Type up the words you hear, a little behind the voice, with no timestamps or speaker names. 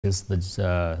since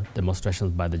the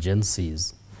demonstrations by the Gen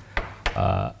Zs,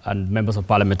 and members of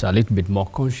parliament are a little bit more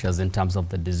conscious in terms of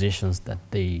the decisions that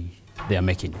they are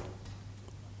making.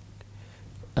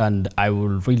 And I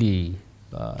will really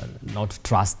not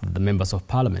trust that the members of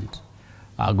parliament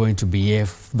are going to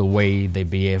behave the way they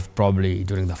behave probably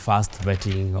during the first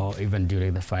vetting or even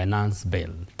during the finance bill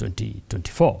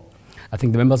 2024. I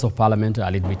think the members of parliament are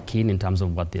a little bit keen in terms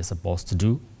of what they're supposed to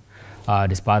do,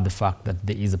 despite the fact that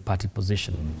there is a party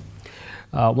position.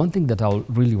 One thing that I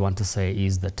really want to say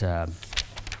is that,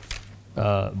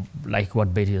 like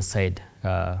what Betty has said,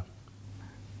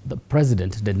 the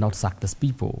president did not sack these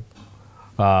people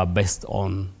based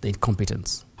on the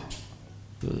incompetence.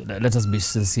 Let us be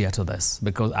sincere to this,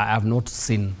 because I have not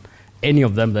seen any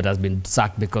of them that has been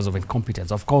sacked because of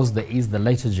incompetence. Of course, there is the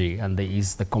liturgy and there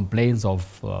is the complaints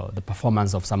of the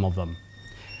performance of some of them.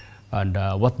 And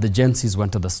what the Gen Zs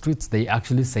went to the streets, they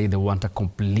actually say they want a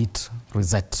complete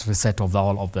reset of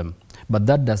all of them. But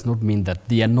that does not mean that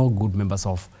there are no good members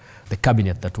of the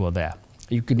cabinet that were there.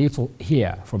 You can also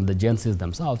hear from the Gen Zs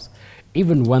themselves,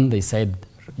 even when they said,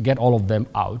 get all of them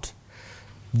out,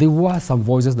 there were some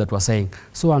voices that were saying,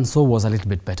 so-and-so was a little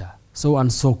bit better,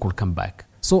 so-and-so could come back.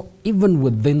 So even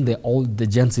within the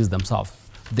Gen Zs themselves,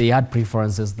 they had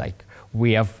preferences like,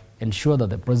 we have ensured that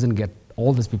the president get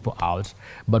all these people out,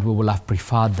 but we will have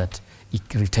preferred that it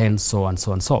retains so and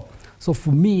so and so. So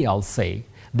for me, I'll say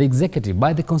the executive,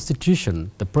 by the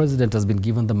constitution, the president has been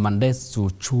given the mandates to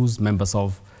choose members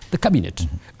of the cabinet.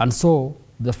 Mm-hmm. And so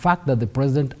the fact that the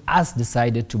president has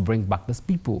decided to bring back these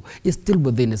people is still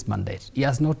within his mandate. He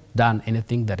has not done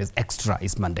anything that is extra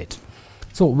his mandate.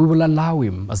 So we will allow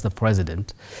him as the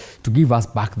president to give us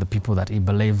back the people that he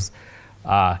believes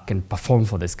can perform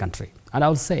for this country. And I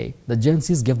would say the Gen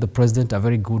Zs gave the president a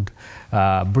very good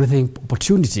breathing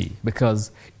opportunity,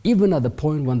 because even at the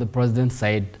point when the president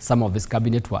said some of his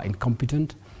cabinet were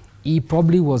incompetent, he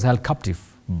probably was held captive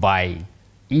by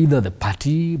either the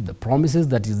party, the promises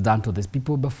that he's done to these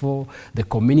people before, the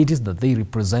communities that they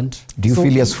represent. Do you feel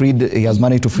he has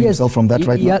managed to free himself from that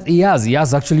right now? He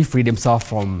has actually freed himself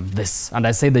from this. And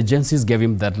I say the Gen Zs gave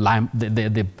him that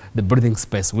the breathing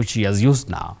space, which he has used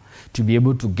now, to be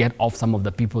able to get off some of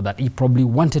the people that he probably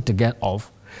wanted to get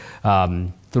off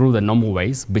through the normal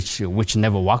ways, which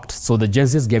never worked. So the Gen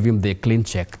Zs gave him the clean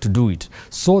check to do it.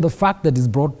 So the fact that he's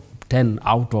brought 10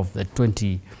 out of the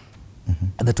 20,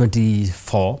 the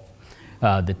 24,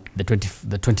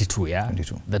 the 22, yeah?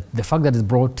 22. The fact that he's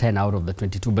brought 10 out of the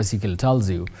 22 basically tells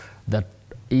you that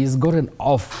he's gotten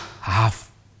off half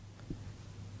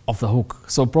of the hook.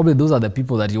 So probably those are the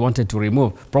people that he wanted to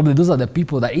remove. Probably those are the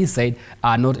people that he said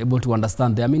are not able to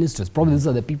understand their ministries. Probably those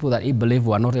are the people that he believed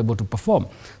were not able to perform.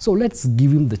 So let's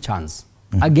give him the chance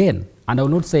again. And I will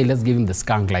not say let's give him the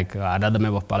skunk like another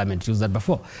member of parliament used that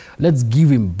before. Let's give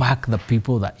him back the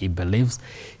people that he believes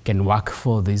can work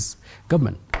for this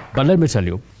government. But let me tell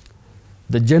you,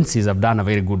 the Gen Zs have done a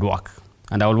very good work.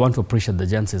 And I will want to appreciate the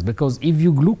Gen Zs, because if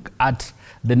you look at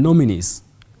the nominees,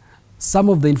 some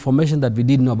of the information that we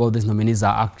didn't know about these nominees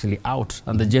are actually out.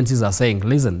 And the Gen Zs are saying,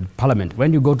 listen, Parliament,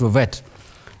 when you go to vet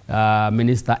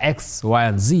Minister X, Y,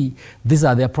 and Z, these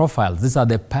are their profiles, these are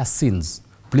their past sins.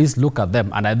 Please look at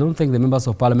them. And I don't think the members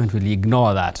of Parliament will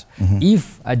ignore that.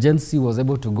 If a Gen Z was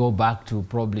able to go back to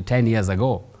probably 10 years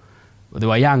ago, they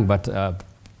were young, but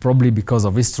probably because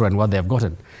of history and what they have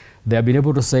gotten, they have been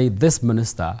able to say this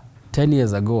minister 10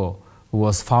 years ago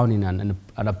was found in an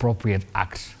appropriate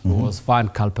act, who was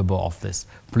found culpable of this.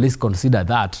 Please consider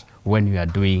that when you are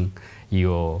doing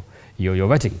your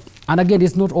vetting. And again,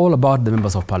 it's not all about the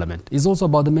members of parliament. It's also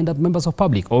about the members of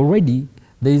public. Already,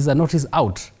 there is a notice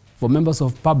out for members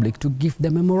of public to give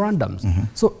their memorandums.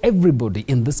 So everybody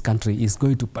in this country is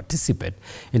going to participate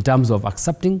in terms of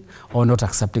accepting or not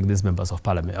accepting these members of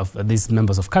parliament, these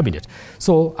members of cabinet.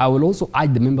 So I will also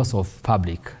urge the members of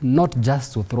public not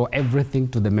just to throw everything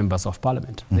to the members of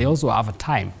parliament. They also have a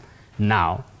time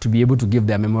now to be able to give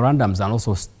their memorandums and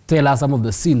also tell us some of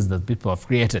the sins that people have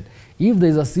created. If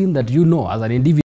there's a sin that you know as an individual,